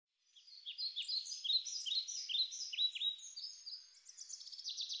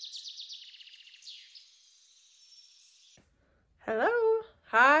Hello,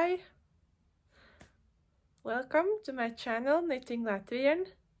 hi, welcome to my channel Knitting Latvian.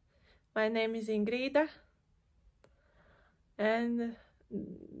 My name is Ingrida, and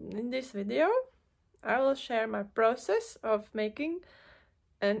in this video I will share my process of making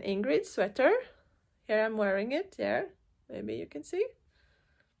an Ingrid sweater. Here I'm wearing it, yeah, maybe you can see,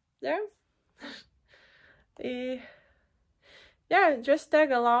 yeah. Yeah, just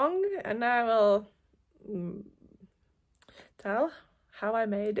tag along and I will tell how I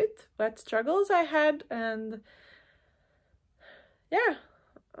made it, what struggles I had, and yeah,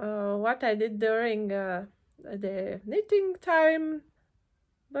 what I did during the knitting time.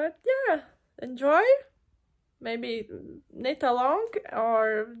 But yeah, enjoy, maybe knit along,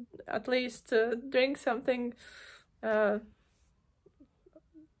 or at least drink something warm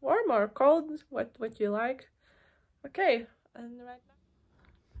or cold, what you like. Okay, and right now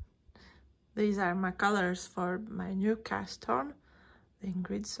these are my colors for my new cast on, the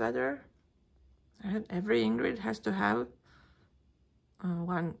Ingrid sweater. And every Ingrid has to have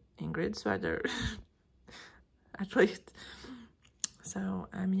one Ingrid sweater at least. So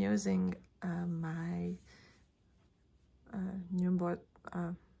I'm using my new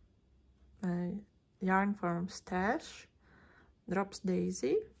yarn from Stash, Drops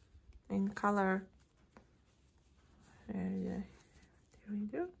Daisy, in color here we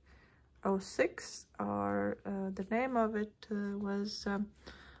do 06, or the name of it was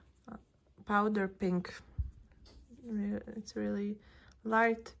Powder Pink. It's really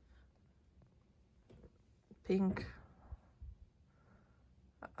light pink,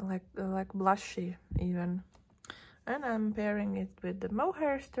 like blushy even. And I'm pairing it with the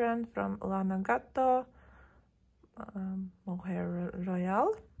mohair strand from Lana Gatto, Mohair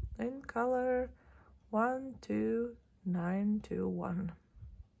Royale, in color 12921.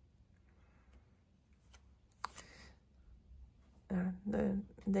 The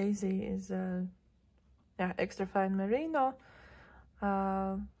daisy is extra fine merino.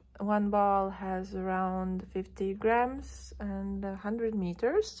 One ball has around 50 grams and 100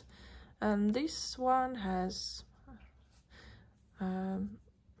 meters, and this one has the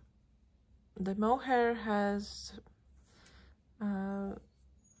mohair has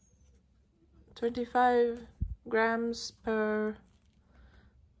 25 grams per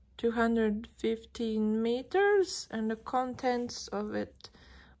 215 meters, and the contents of it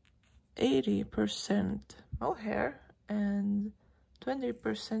 80% mohair and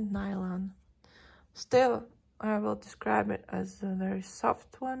 20% nylon. Still, I will describe it as a very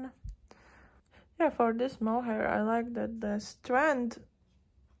soft one. Yeah, for this mohair, I like that the strand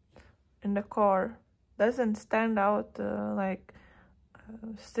in the core doesn't stand out like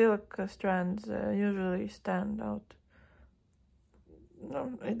silk strands usually stand out.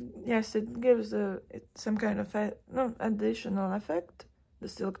 No, yes, it gives some kind of additional effect, the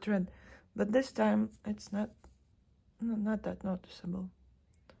silk thread, but this time it's not that noticeable.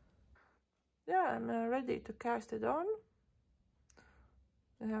 Yeah, I'm ready to cast it on.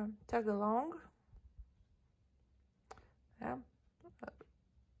 Tag along. Yeah,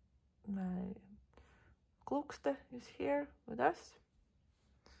 my Klukste is here with us,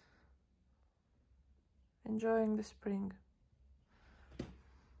 enjoying the spring.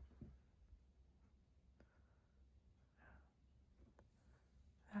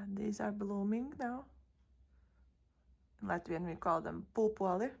 And these are blooming now. In Latvian we call them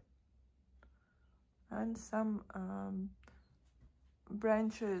pulpuoli. And some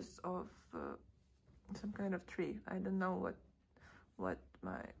branches of some kind of tree. I don't know what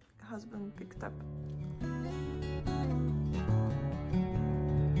my husband picked up.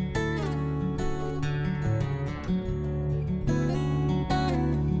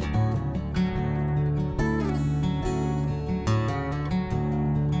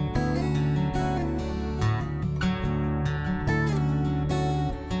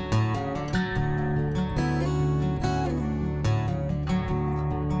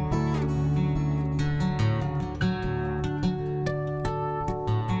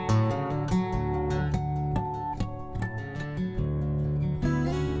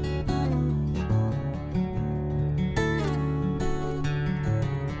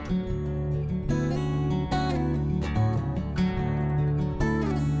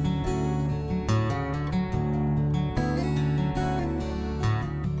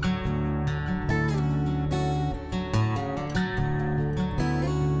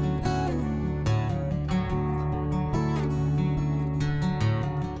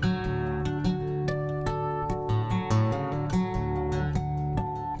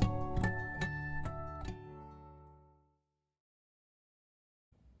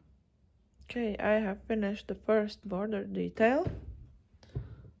 Okay, I have finished the first border detail.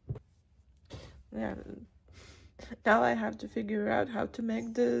 Yeah, now I have to figure out how to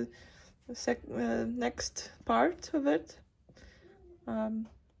make the next part of it.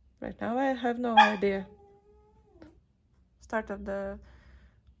 Right now I have no idea. Start of the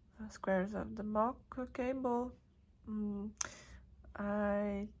squares of the mock cable.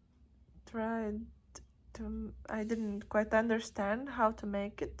 I didn't quite understand how to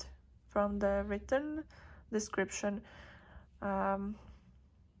make it from the written description. I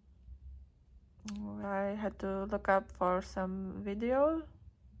had to look up for some video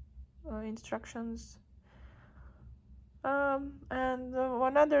instructions. And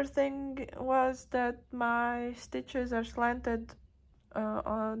one other thing was that my stitches are slanted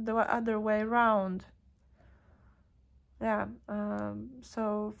on the other way around. Yeah,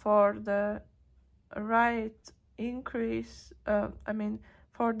 so for the right increase,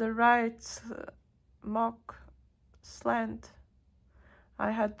 for the right mock slant,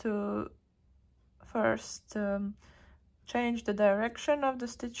 I had to first change the direction of the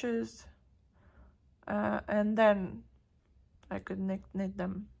stitches and then I could knit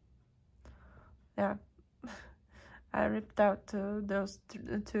them. Yeah, I ripped out those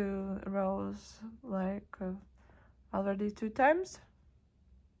two rows like already 2 times,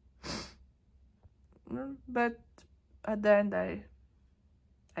 but at the end I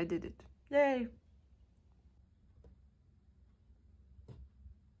did it. Yay!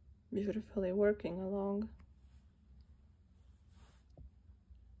 Beautifully working along.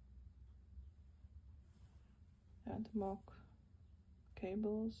 And mock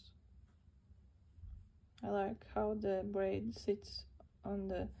cables. I like how the braid sits on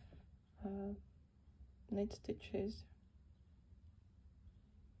the knit stitches.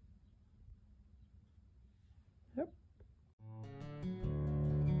 Yep.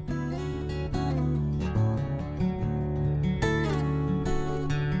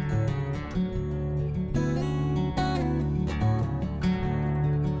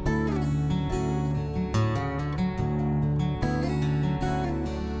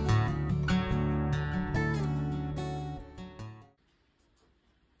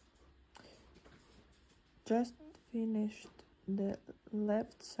 Just finished the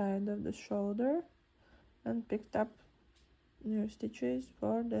left side of the shoulder and picked up new stitches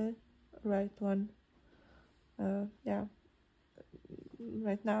for the right one. Yeah,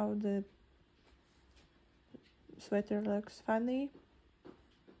 right now the sweater looks funny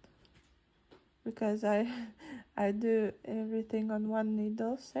because I do everything on one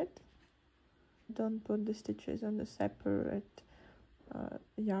needle set. Don't put the stitches on the separate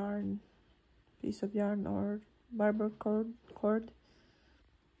piece of yarn or barber cord.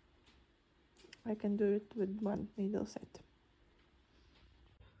 I can do it with one needle set.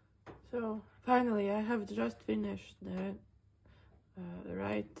 So finally I have just finished the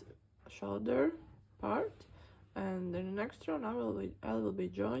right shoulder part, and in the next round I will be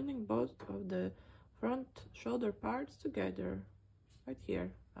joining both of the front shoulder parts together. Right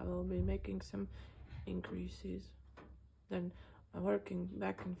here I will be making some increases, then working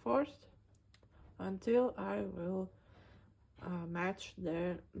back and forth until I will match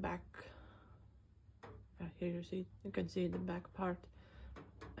the back. Here you can see the back part,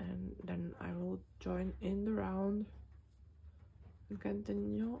 and then I will join in the round and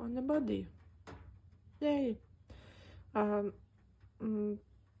continue on the body. Yay! For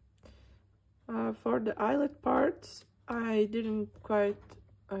the eyelet parts, I didn't quite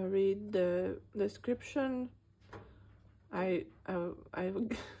read the description. I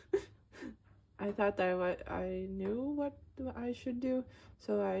I thought I knew what I should do,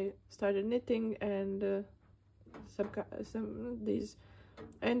 so I started knitting, and some these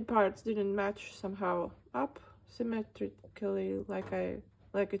end parts didn't match somehow up symmetrically like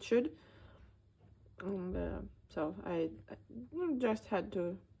it should, and so I just had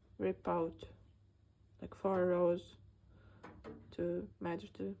to rip out like 4 rows to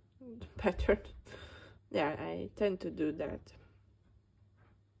match the pattern. Yeah, I tend to do that.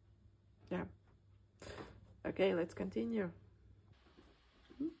 Yeah. Okay, let's continue.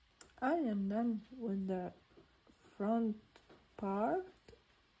 I am done with the front part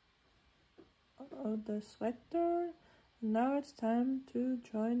of the sweater. Now it's time to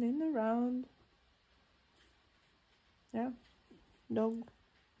join in the round. Yeah, dog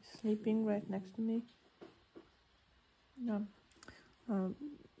is sleeping right next to me. Yeah.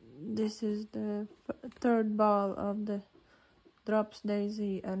 This is the third ball of the drops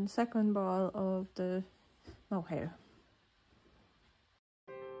daisy and second ball of the mohair.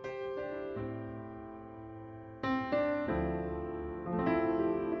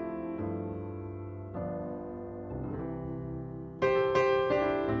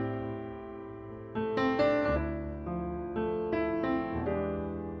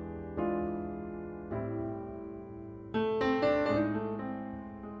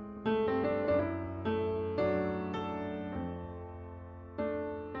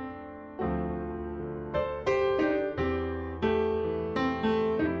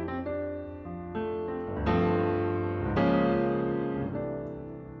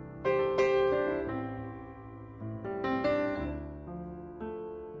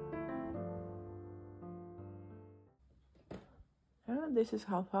 this is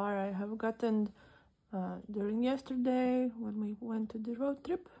how far I have gotten during yesterday when we went to the road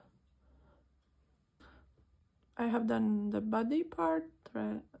trip. I have done the body part,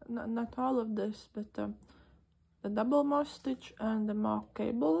 not all of this, but the double moss stitch and the mock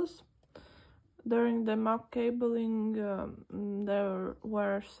cables. During the mock cabling there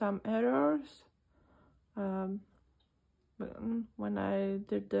were some errors when I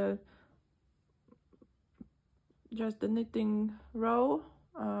did just the knitting row.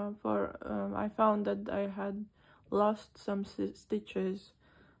 I found that I had lost some stitches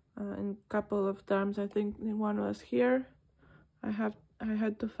in a couple of times. I think one was here. I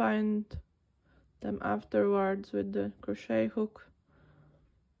had to find them afterwards with the crochet hook,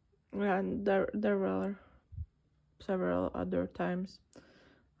 and there were several other times.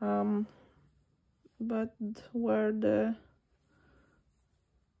 But where the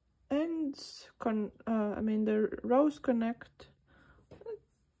ends the rows connect,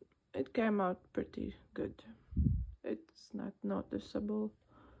 it came out pretty good. It's not noticeable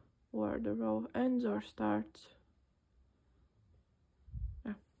where the row ends or starts.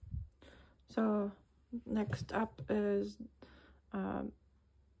 Yeah. So next up is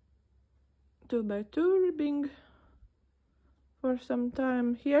 2x2 ribbing for some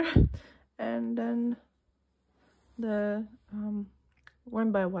time here, and then the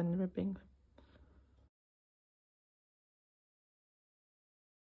 1x1 ribbing.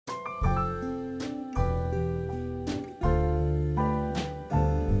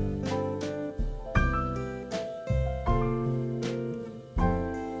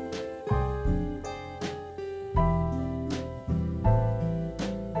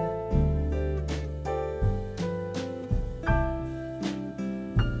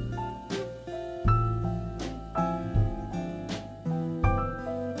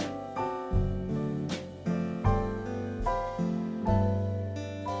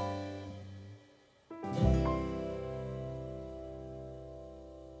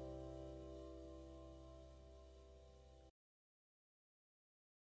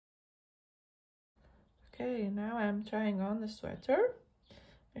 Okay, now I'm trying on the sweater.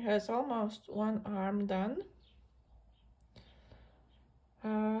 It has almost one arm done.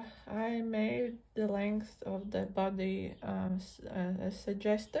 I made the length of the body as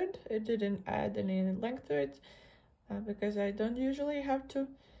suggested. It didn't add any length to it because I don't usually have to.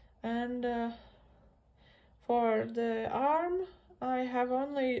 And for the arm, I have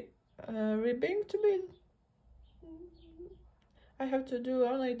only ribbing to be. I have to do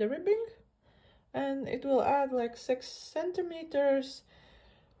only the ribbing, and it will add like 6 centimeters,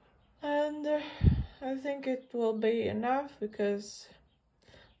 and I think it will be enough because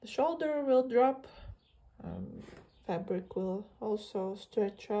the shoulder will drop, fabric will also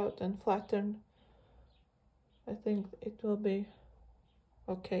stretch out and flatten. I think it will be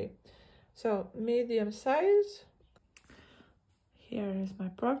okay. So medium size. Here is my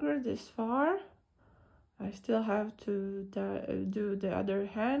progress this far. I still have to do the other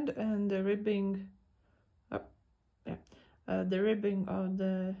hand and the ribbing. The ribbing of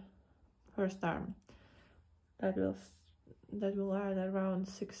the first arm. That will add around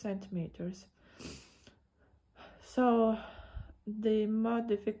 6 centimeters. So the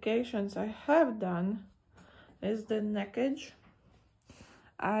modifications I have done is the neckage.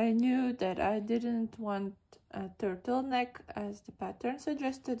 I knew that I didn't want a turtleneck as the pattern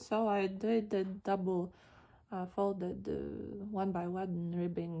suggested, so I did the double folded 1x1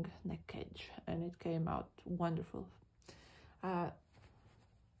 ribbing neckage, and it came out wonderful.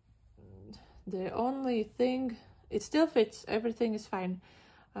 The only thing, it still fits, everything is fine,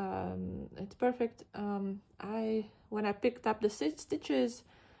 it's perfect. When I picked up the stitches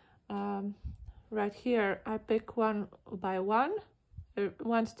right here, I pick 1x1,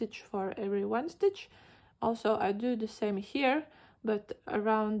 one stitch for every one stitch. Also I do the same here, but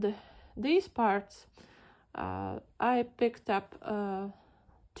around these parts I picked up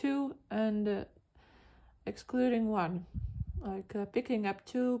 2 and excluding 1, like picking up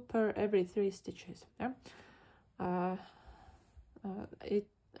 2 per every 3 stitches. Yeah.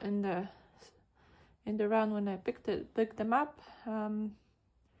 In the round when I picked them up,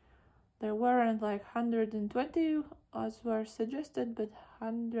 there weren't like 120 as were suggested, but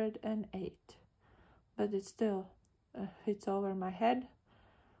 108. But it still fits over my head.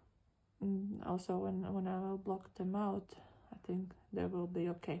 Also, when I will block them out, I think they will be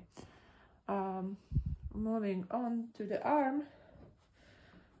okay. Moving on to the arm.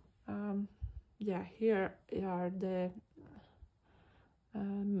 Yeah, here are the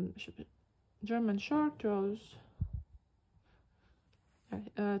German short rows.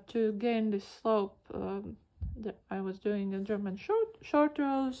 To gain the slope, I was doing a German short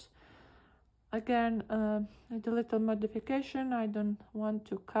rows. Again, with a little modification. I don't want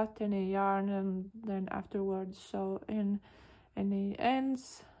to cut any yarn and then afterwards sew in any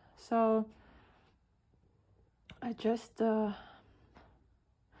ends, so I just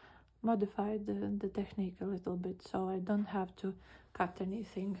modified the technique a little bit so I don't have to cut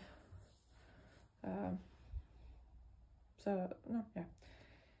anything. Yeah.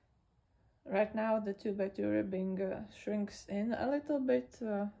 Right now the 2x2 ribbing shrinks in a little bit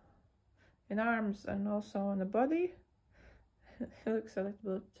in arms and also on the body. It looks a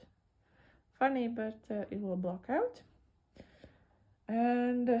little bit funny, but it will block out.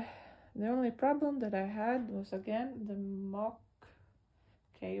 And the only problem that I had was again the mock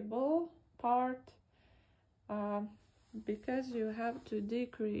cable part, because you have to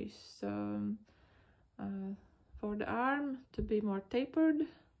decrease for the arm to be more tapered.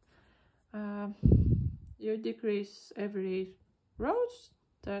 You decrease every rows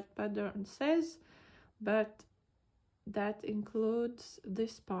that pattern says, but that includes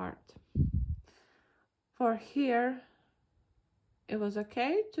this part. For here it was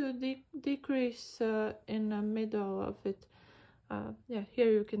okay to decrease in the middle of it. Yeah,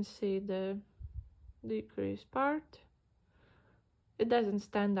 here you can see the decrease part. It doesn't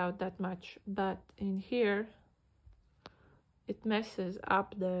stand out that much, but in here it messes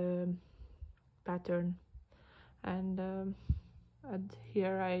up the pattern, and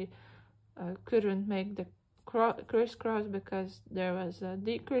here I couldn't make the crisscross because there was a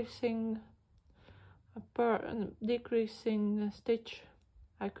decreasing stitch.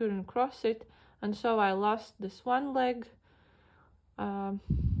 I couldn't cross it, and so I lost this one leg, and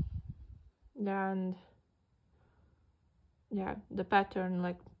yeah, the pattern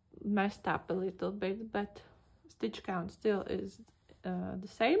like messed up a little bit, but stitch count still is the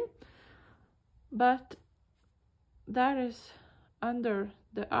same. But that is under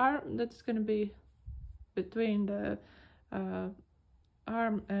the arm, that's going to be between the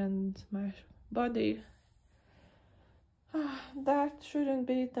arm and my body. That shouldn't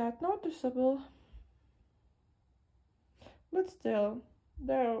be that noticeable, but still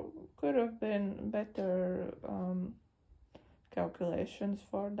there could have been better calculations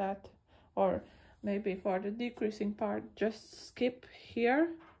for that, or maybe for the decreasing part just skip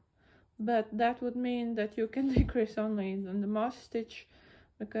here, but that would mean that you can decrease only in the moss stitch,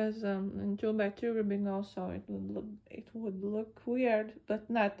 because in 2x2 ribbing also it would look weird, but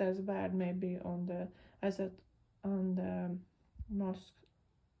not as bad maybe on the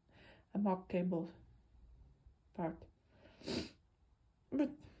mock cable part. But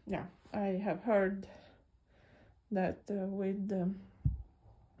yeah, I have heard that with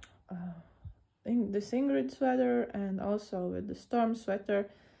this Ingrid sweater and also with the Storm sweater,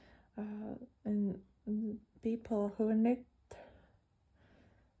 and people who knit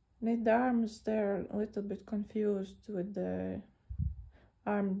the arms, they're a little bit confused with the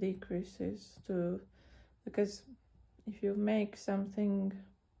arm decreases too, because if you make something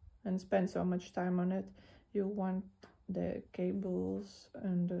and spend so much time on it, you want the cables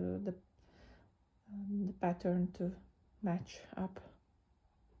and the pattern to match up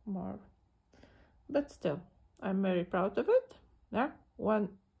more. But still, I'm very proud of it. Yeah, one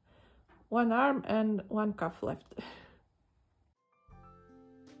arm and one cuff left.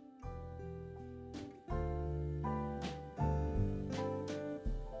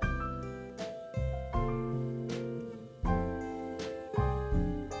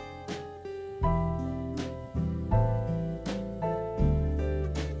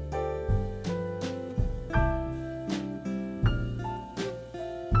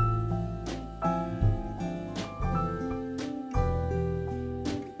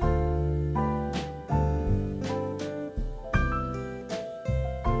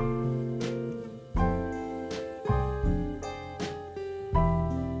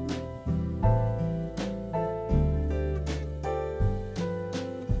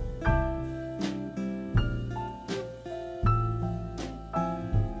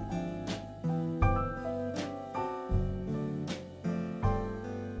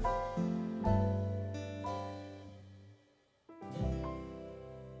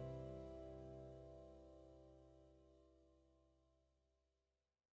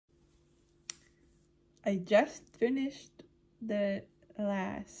 I just finished the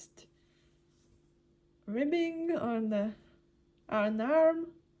last ribbing on the arm,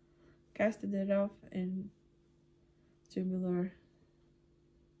 casted it off in tubular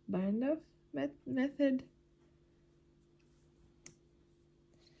bind off method.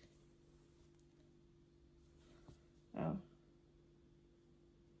 Oh,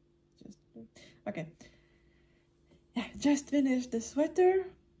 just okay. Yeah, just finished the sweater.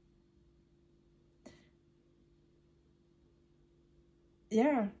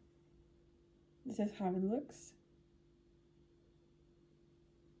 Yeah, this is how it looks.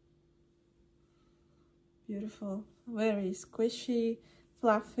 Beautiful, very squishy,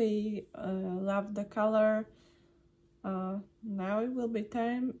 fluffy. Love the color. Now it will be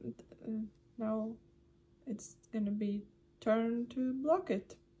time. Now it's gonna be turn to block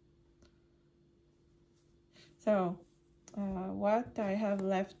it. So what I have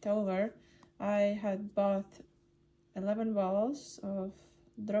left over, I had bought 11 balls of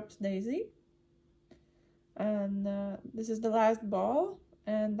drops daisy, and this is the last ball,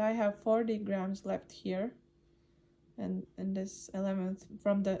 and I have 40 grams left here, and in this 11th,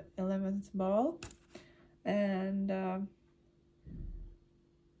 from the 11th ball. And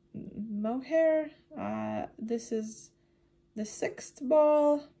mohair, this is the 6th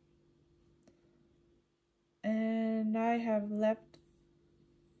ball, and I have left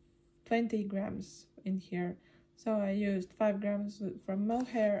 20 grams in here. So I used 5 grams from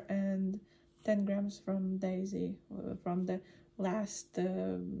mohair and 10 grams from daisy, from the last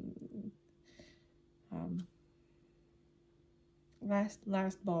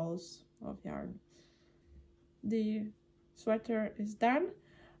last balls of yarn. The sweater is done.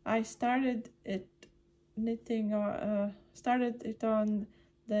 I started it knitting, started it on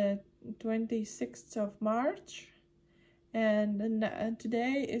the 26th of March, and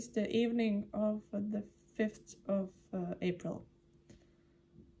today is the evening of the 5th of April.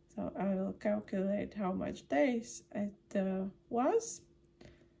 So I will calculate how much days it was.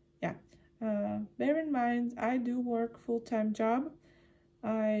 Yeah, bear in mind I do work full-time job.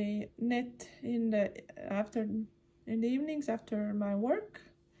 I knit in the evenings after my work.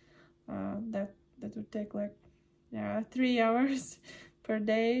 That would take like 3 hours per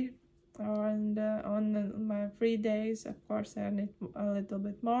day, and on my free days, of course, I knit a little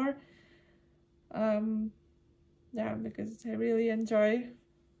bit more. Yeah, because I really enjoy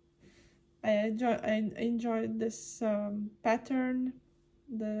this pattern,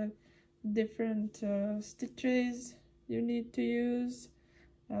 the different stitches you need to use.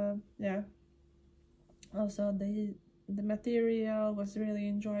 Yeah, also the material was really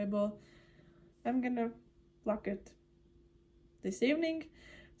enjoyable. I'm gonna block it this evening,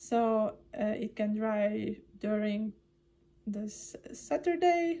 so it can dry during this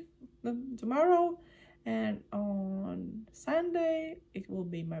Saturday, tomorrow, and on Sunday it will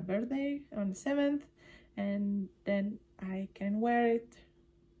be my birthday on the 7th, and then I can wear it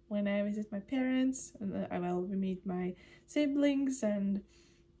when I visit my parents, and I will meet my siblings, and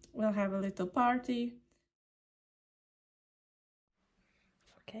we'll have a little party.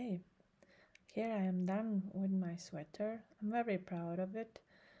 Okay, here I am done with my sweater. I'm very proud of it.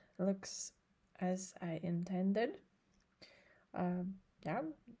 It looks as I intended. Yeah,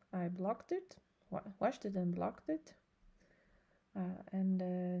 I blocked it, washed it and blocked it, and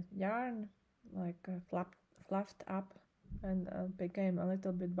the yarn like fluffed up and became a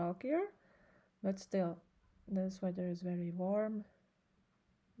little bit bulkier, but still the sweater is very warm,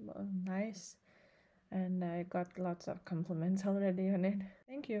 nice, and I got lots of compliments already on it.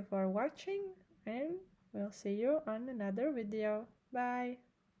 Thank you for watching, and we'll see you on another video. Bye!